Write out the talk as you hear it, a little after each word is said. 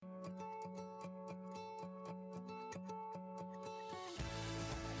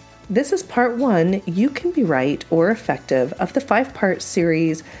This is part 1, You Can Be Right or Effective, of the 5-part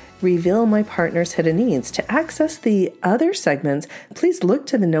series, Reveal My Partner's Hidden Needs. To access the other segments, please look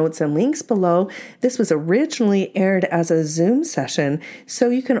to the notes and links below. This was originally aired as a Zoom session, so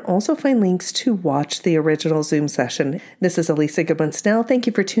you can also find links to watch the original Zoom session. This is Elisa Goodwin-Snell. Thank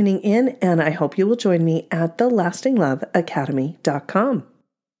you for tuning in, and I hope you will join me at thelastingloveacademy.com.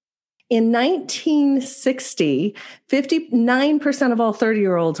 In 1960, 59% of all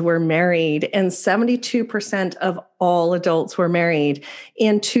 30-year-olds were married and 72% of all adults were married.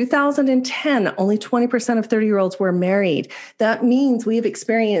 In 2010, only 20% of 30-year-olds were married. That means we've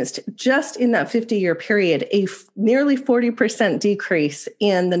experienced, just in that 50-year period, a nearly 40% decrease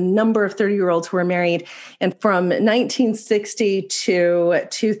in the number of 30-year-olds who were married. And from 1960 to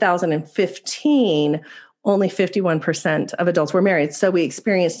 2015, only 51% of adults were married. So we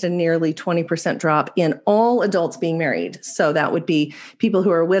experienced a nearly 20% drop in all adults being married. So that would be people who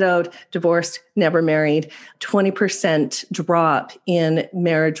are widowed, divorced, never married, 20% drop in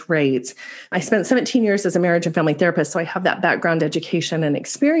marriage rates. I spent 17 years as a marriage and family therapist, so I have that background education and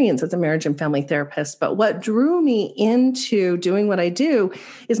experience as a marriage and family therapist. But what drew me into doing what I do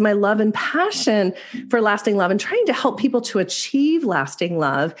is my love and passion for lasting love, and trying to help people to achieve lasting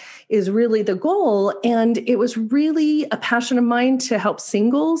love is really the goal. And it was really a passion of mine to help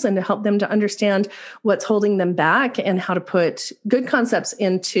singles and to help them to understand what's holding them back and how to put good concepts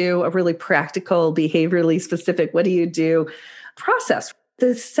into a really practical, behaviorally specific, what do you do process.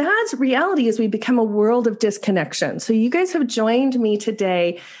 The sad reality is we become a world of disconnection. So you guys have joined me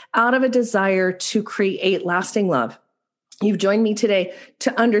today out of a desire to create lasting love. You've joined me today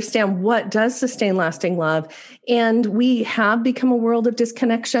to understand what does sustain lasting love. And we have become a world of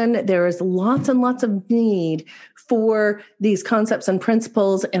disconnection. There is lots and lots of need for these concepts and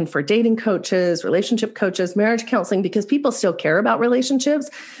principles, and for dating coaches, relationship coaches, marriage counseling, because people still care about relationships,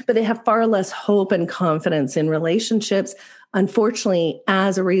 but they have far less hope and confidence in relationships. Unfortunately,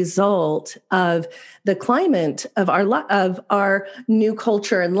 as a result of the climate of our new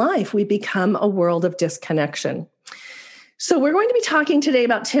culture and life, we become a world of disconnection. So we're going to be talking today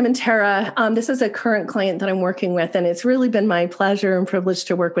about Tim and Tara. This is a current client that I'm working with, and it's really been my pleasure and privilege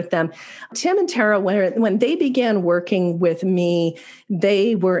to work with them. Tim and Tara, when they began working with me,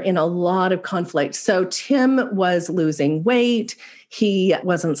 they were in a lot of conflict. So Tim was losing weight. He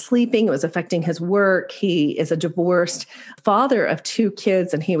wasn't sleeping. It was affecting his work. He is a divorced father of 2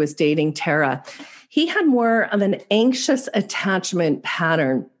 kids, and he was dating Tara. He had more of an anxious attachment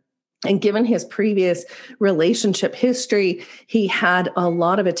pattern. And given his previous relationship history, he had a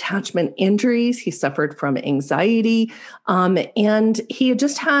lot of attachment injuries. He suffered from anxiety, and he had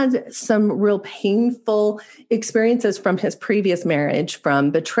just had some real painful experiences from his previous marriage,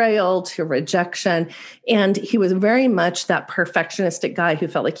 from betrayal to rejection. And he was very much that perfectionistic guy who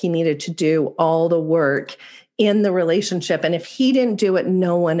felt like he needed to do all the work in the relationship. And if he didn't do it,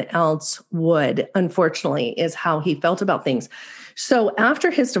 no one else would, unfortunately, is how he felt about things. So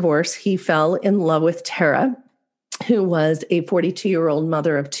after his divorce, he fell in love with Tara, who was a 42-year-old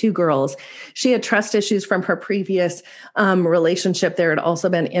mother of 2 girls. She had trust issues from her previous relationship. There had also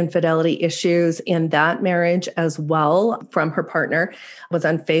been infidelity issues in that marriage as well from her partner, was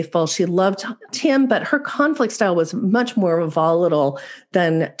unfaithful. She loved Tim, but her conflict style was much more volatile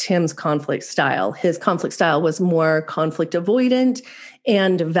than Tim's conflict style. His conflict style was more conflict avoidant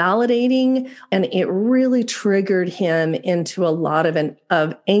and validating, and it really triggered him into a lot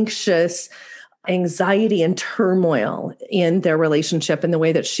of anxious anxiety and turmoil in their relationship and the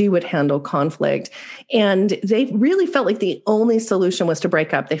way that she would handle conflict. And they really felt like the only solution was to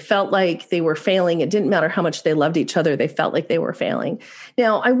break up. They felt like they were failing. It didn't matter how much they loved each other. They felt like they were failing.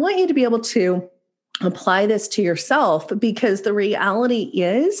 Now, I want you to be able to apply this to yourself, because the reality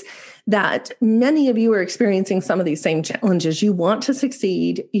is that many of you are experiencing some of these same challenges. You want to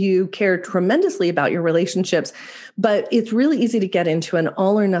succeed. You care tremendously about your relationships, but it's really easy to get into an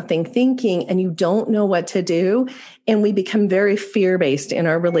all or nothing thinking, and you don't know what to do. And we become very fear-based in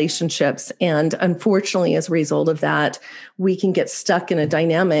our relationships. And unfortunately, as a result of that, we can get stuck in a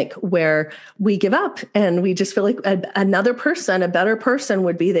dynamic where we give up and we just feel like another person, a better person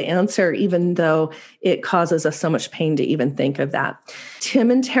would be the answer, even though it causes us so much pain to even think of that. Tim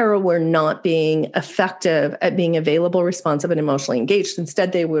and Tara were were not being effective at being available, responsive, and emotionally engaged.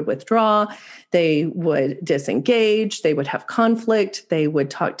 Instead, they would withdraw, they would disengage, they would have conflict, they would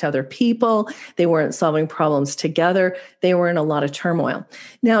talk to other people, they weren't solving problems together, they were in a lot of turmoil.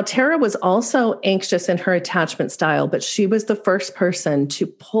 Now, Tara was also anxious in her attachment style, but she was the first person to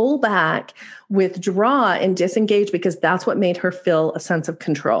pull back, withdraw, and disengage because that's what made her feel a sense of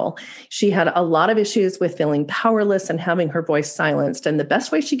control. She had a lot of issues with feeling powerless and having her voice silenced. And the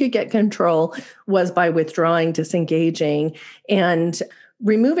best way she could get control was by withdrawing, disengaging, and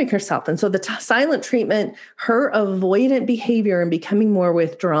removing herself. And so the silent treatment, her avoidant behavior and becoming more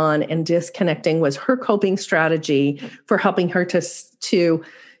withdrawn and disconnecting was her coping strategy for helping her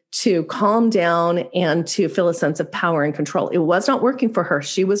to calm down and to feel a sense of power and control. It was not working for her.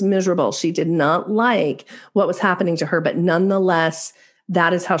 She was miserable. She did not like what was happening to her, but nonetheless,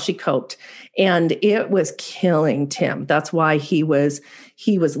 that is how she coped. And it was killing Tim. That's why he was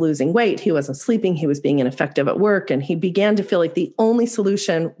losing weight. He wasn't sleeping. He was being ineffective at work. And he began to feel like the only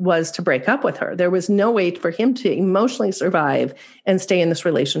solution was to break up with her. There was no way for him to emotionally survive and stay in this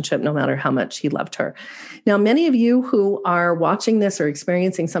relationship, no matter how much he loved her. Now, many of you who are watching this are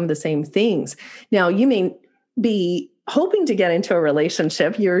experiencing some of the same things. Now, you may be hoping to get into a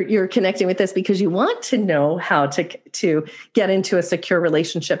relationship. You're connecting with this because you want to know how to get into a secure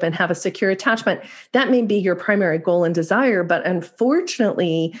relationship and have a secure attachment. That may be your primary goal and desire, but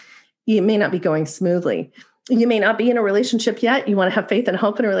unfortunately, it may not be going smoothly. You may not be in a relationship yet. You want to have faith and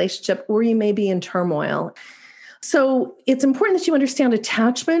hope in a relationship, or you may be in turmoil. So it's important that you understand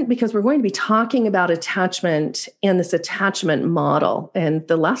attachment because we're going to be talking about attachment and this attachment model. And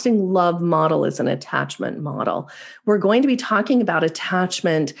the lasting love model is an attachment model. We're going to be talking about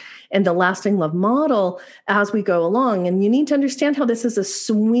attachment and the lasting love model as we go along. And you need to understand how this is a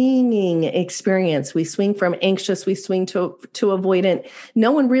swinging experience. We swing from anxious, we swing to avoidant.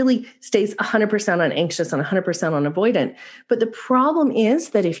 No one really stays 100% on anxious and 100% on avoidant. But the problem is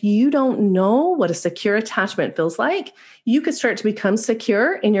that if you don't know what a secure attachment feels like, you could start to become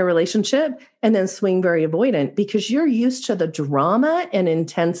secure in your relationship and then swing very avoidant because you're used to the drama and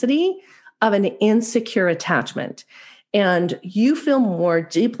intensity of an insecure attachment. And you feel more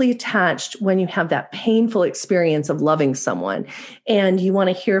deeply attached when you have that painful experience of loving someone and you want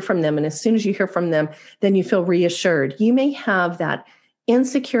to hear from them. And as soon as you hear from them, then you feel reassured. You may have that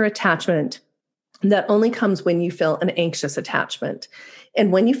insecure attachment that only comes when you feel an anxious attachment.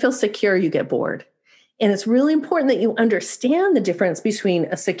 And when you feel secure, you get bored. And it's really important that you understand the difference between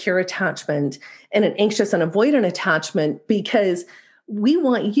a secure attachment and an anxious and avoidant attachment because we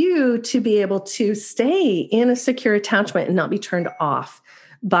want you to be able to stay in a secure attachment and not be turned off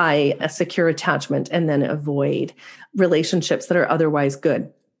by a secure attachment and then avoid relationships that are otherwise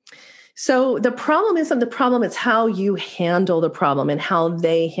good. So the problem isn't the problem, it's how you handle the problem and how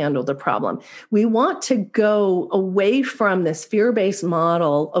they handle the problem. We want to go away from this fear-based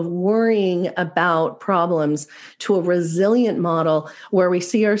model of worrying about problems to a resilient model where we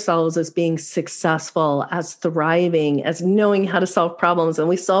see ourselves as being successful, as thriving, as knowing how to solve problems, and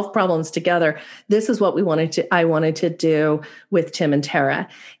we solve problems together. This is what I wanted to do with Tim and Tara.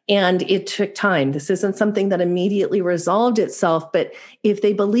 And it took time. This isn't something that immediately resolved itself, but if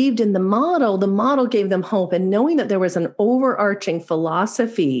they believed in the model gave them hope. And knowing that there was an overarching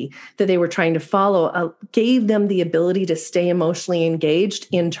philosophy that they were trying to follow gave them the ability to stay emotionally engaged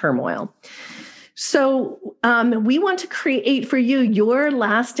in turmoil. So we want to create for you your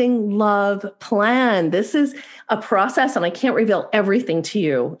lasting love plan. This is a process, and I can't reveal everything to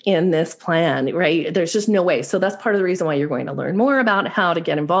you in this plan, right? There's just no way. So that's part of the reason why you're going to learn more about how to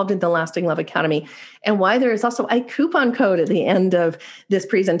get involved in the Lasting Love Academy and why there is also a coupon code at the end of this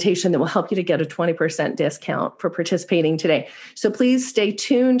presentation that will help you to get a 20% discount for participating today. So please stay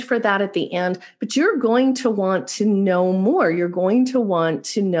tuned for that at the end, but you're going to want to know more. You're going to want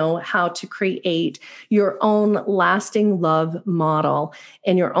to know how to create your own lasting love model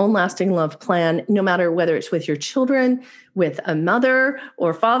and your own lasting love plan, no matter whether it's with your children, with a mother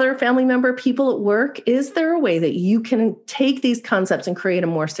or father, family member, people at work. Is there a way that you can take these concepts and create a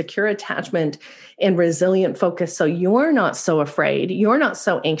more secure attachment and resilient focus so you're not so afraid, you're not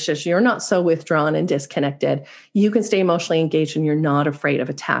so anxious, you're not so withdrawn and disconnected. You can stay emotionally engaged and you're not afraid of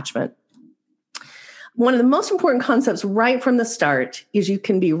attachment. One of the most important concepts right from the start is you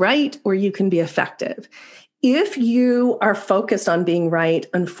can be right or you can be effective. If you are focused on being right,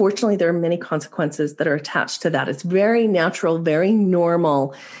 unfortunately, there are many consequences that are attached to that. It's very natural, very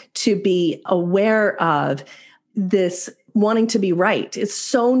normal to be aware of this wanting to be right. It's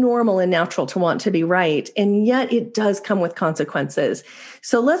so normal and natural to want to be right, and yet it does come with consequences.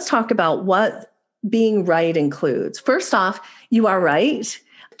 So let's talk about what being right includes. First off, you are right.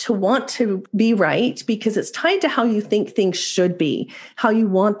 to want to be right because it's tied to how you think things should be, how you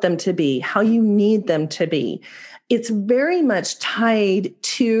want them to be, how you need them to be. It's very much tied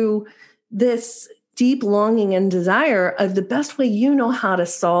to this deep longing and desire of the best way you know how to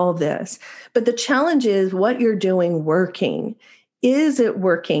solve this. But the challenge is what you're doing working. Is it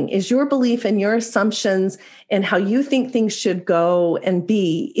working? Is your belief and your assumptions and how you think things should go and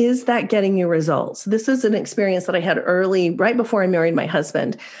be, is that getting you results? This is an experience that I had early, right before I married my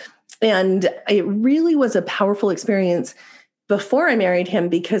husband. And it really was a powerful experience before I married him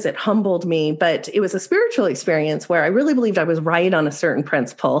because it humbled me. But it was a spiritual experience where I really believed I was right on a certain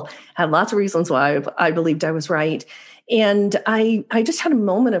principle, had lots of reasons why I believed I was right. And I just had a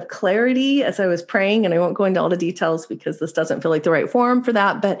moment of clarity as I was praying, and I won't go into all the details because this doesn't feel like the right forum for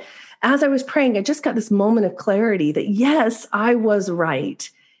that. But as I was praying, I just got this moment of clarity that, yes, I was right.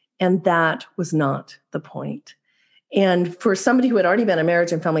 And that was not the point. And for somebody who had already been a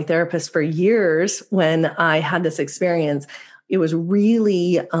marriage and family therapist for years, when I had this experience, it was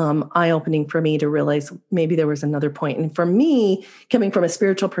really eye-opening for me to realize maybe there was another point. And for me, coming from a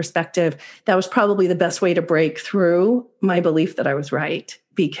spiritual perspective, that was probably the best way to break through my belief that I was right.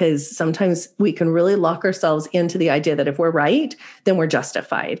 Because sometimes we can really lock ourselves into the idea that if we're right, then we're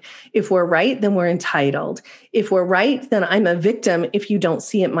justified. If we're right, then we're entitled. If we're right, then I'm a victim. If you don't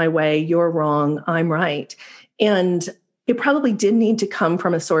see it my way, you're wrong, I'm right. And it probably did need to come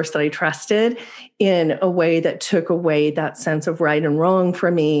from a source that I trusted in a way that took away that sense of right and wrong for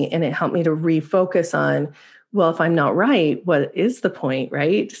me. And it helped me to refocus on, well, if I'm not right, what is the point,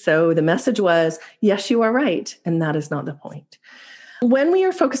 right? So the message was, yes, you are right. And that is not the point. When we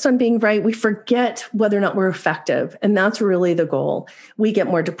are focused on being right, we forget whether or not we're effective. And that's really the goal. We get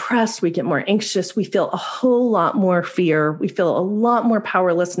more depressed. We get more anxious. We feel a whole lot more fear. We feel a lot more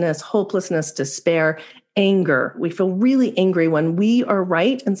powerlessness, hopelessness, despair, anger. We feel really angry when we are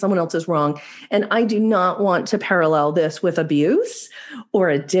right and someone else is wrong. And I do not want to parallel this with abuse or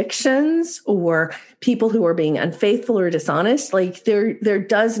addictions or people who are being unfaithful or dishonest. Like there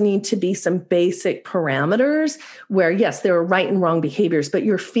does need to be some basic parameters where, yes, there are right and wrong behaviors, but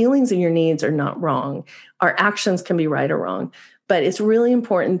your feelings and your needs are not wrong. Our actions can be right or wrong. But it's really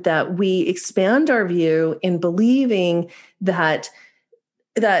important that we expand our view in believing that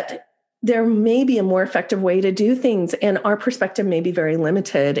there may be a more effective way to do things, and our perspective may be very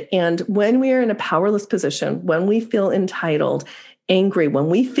limited. And when we are in a powerless position, when we feel entitled, angry,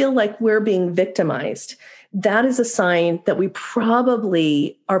 when we feel like we're being victimized, that is a sign that we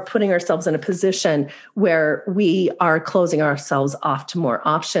probably are putting ourselves in a position where we are closing ourselves off to more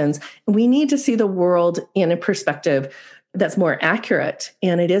options. We need to see the world in a perspective that's more accurate.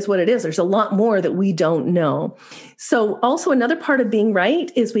 And it is what it is. There's a lot more that we don't know. So also another part of being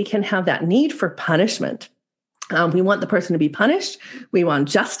right is we can have that need for punishment. We want the person to be punished. We want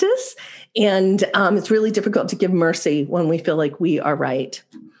justice. And it's really difficult to give mercy when we feel like we are right.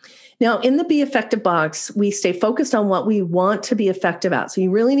 Now, in the Be Effective box, we stay focused on what we want to be effective at. So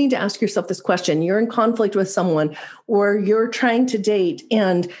you really need to ask yourself this question. You're in conflict with someone, or you're trying to date,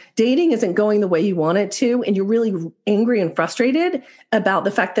 and dating isn't going the way you want it to, and you're really angry and frustrated about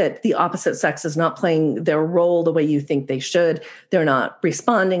the fact that the opposite sex is not playing their role the way you think they should. They're not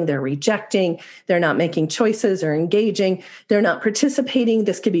responding, they're rejecting, they're not making choices or engaging, they're not participating.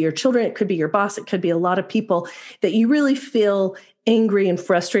 This could be your children, it could be your boss, it could be a lot of people that you really feel angry and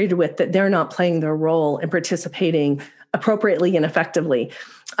frustrated with, that they're not playing their role and participating appropriately and effectively,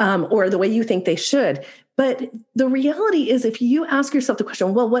 or the way you think they should. But the reality is, if you ask yourself the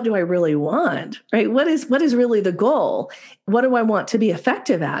question, well, what do I really want, right? What is really the goal? What do I want to be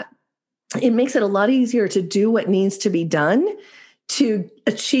effective at? It makes it a lot easier to do what needs to be done to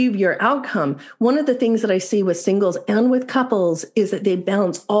achieve your outcome. One of the things that I see with singles and with couples is that they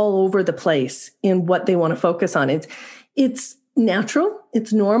bounce all over the place in what they want to focus on. It's natural,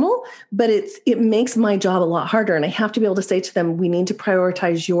 it's normal, but it makes my job a lot harder. And I have to be able to say to them, we need to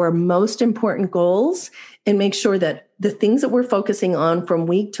prioritize your most important goals and make sure that the things that we're focusing on from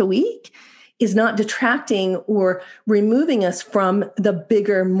week to week is not detracting or removing us from the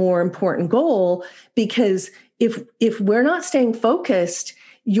bigger, more important goal. Because if we're not staying focused,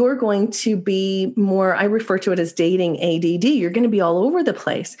 you're going to be more, I refer to it as dating ADD. You're going to be all over the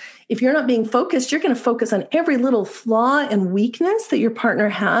place. If you're not being focused, you're going to focus on every little flaw and weakness that your partner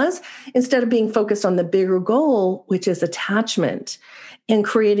has instead of being focused on the bigger goal, which is attachment. and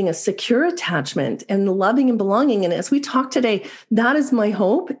creating a secure attachment and loving and belonging. And as we talk today, that is my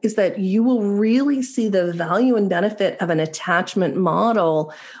hope, is that you will really see the value and benefit of an attachment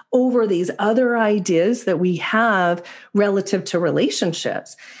model over these other ideas that we have relative to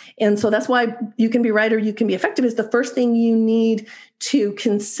relationships. And so that's why You Can Be Right or You Can Be Effective is the first thing you need to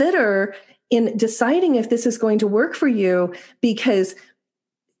consider in deciding if this is going to work for you, because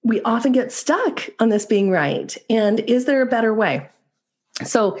we often get stuck on this being right. And is there a better way?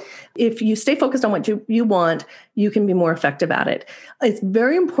 So if you stay focused on what you want, you can be more effective at it. It's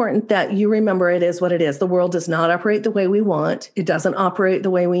very important that you remember it is what it is. The world does not operate the way we want. It doesn't operate the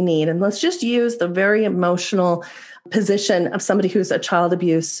way we need. And let's just use the very emotional position of somebody who's a child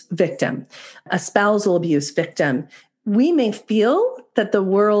abuse victim, a spousal abuse victim. We may feel that the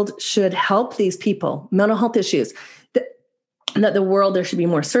world should help these people, mental health issues, that the world, there should be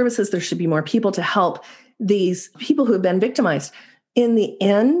more services, there should be more people to help these people who have been victimized. In the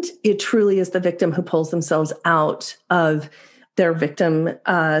end, it truly is the victim who pulls themselves out of their victim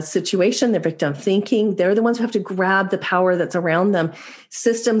situation, their victim thinking. They're the ones who have to grab the power that's around them.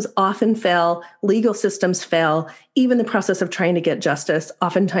 Systems often fail. Legal systems fail. Even the process of trying to get justice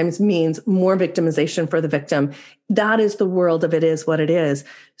oftentimes means more victimization for the victim. That is the world of it is what it is.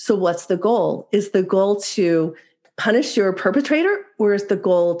 So what's the goal? Is the goal to punish your perpetrator, or is the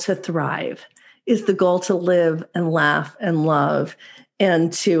goal to thrive? Is the goal to live and laugh and love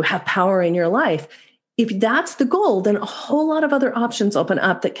and to have power in your life? If that's the goal, then a whole lot of other options open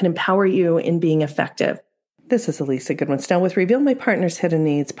up that can empower you in being effective. This is Elisa Goodwin-Snell with Reveal My Partner's Hidden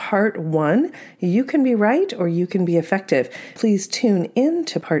Needs, Part 1. You can be right or you can be effective. Please tune in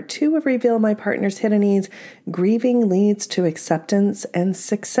to Part 2 of Reveal My Partner's Hidden Needs, Grieving Leads to Acceptance and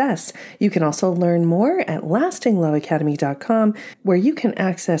Success. You can also learn more at lastingloveacademy.com, where you can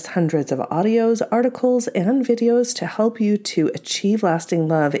access hundreds of audios, articles, and videos to help you to achieve lasting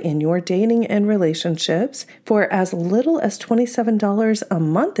love in your dating and relationships for as little as $27 a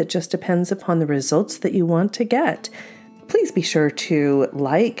month. It just depends upon the results that you want to get. Please be sure to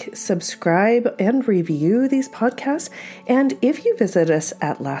like, subscribe, and review these podcasts. And if you visit us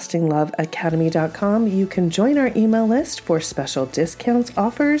at lastingloveacademy.com, you can join our email list for special discounts,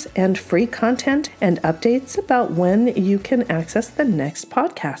 offers, and free content and updates about when you can access the next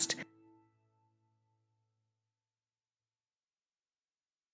podcast.